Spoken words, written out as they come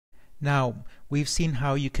Now, we've seen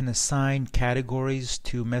how you can assign categories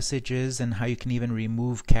to messages and how you can even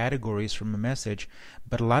remove categories from a message,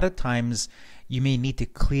 but a lot of times you may need to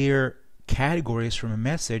clear categories from a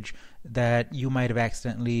message that you might have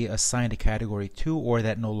accidentally assigned a category to or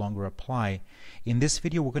that no longer apply. In this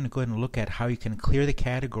video, we're going to go ahead and look at how you can clear the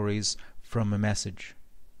categories from a message.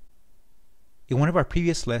 In one of our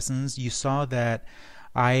previous lessons, you saw that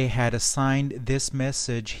I had assigned this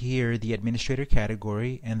message here the administrator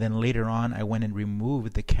category, and then later on I went and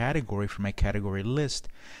removed the category from my category list,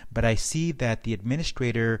 but I see that the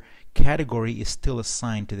administrator category is still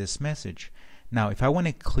assigned to this message. Now if I want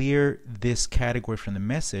to clear this category from the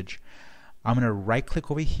message, I'm going to right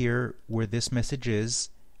click over here where this message is.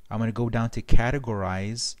 I'm going to go down to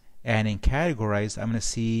categorize, and in categorize I'm going to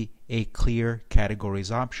see a clear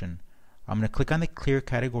categories option. I'm going to click on the clear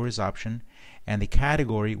categories option, and the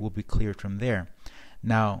category will be cleared from there.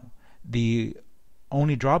 Now the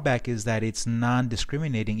only drawback is that it's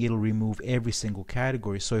non-discriminating. It'll remove every single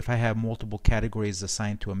category. So if I have multiple categories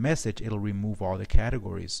assigned to a message, it'll remove all the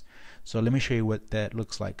categories. So let me show you what that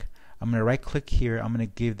looks like. I'm going to right click here. I'm going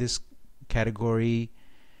to give this category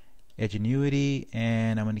Edgenuity,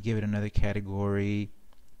 and I'm going to give it another category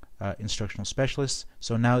Instructional Specialist.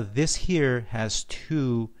 So now this here has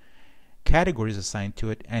two categories assigned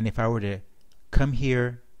to it, and if I were to come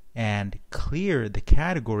here and clear the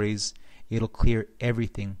categories, it'll clear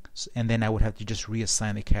everything, and then I would have to just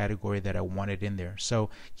reassign the category that I wanted in there.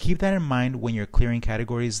 So keep that in mind when you're clearing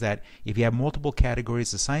categories, that if you have multiple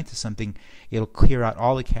categories assigned to something, it'll clear out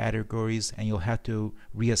all the categories and you'll have to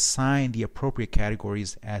reassign the appropriate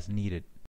categories as needed.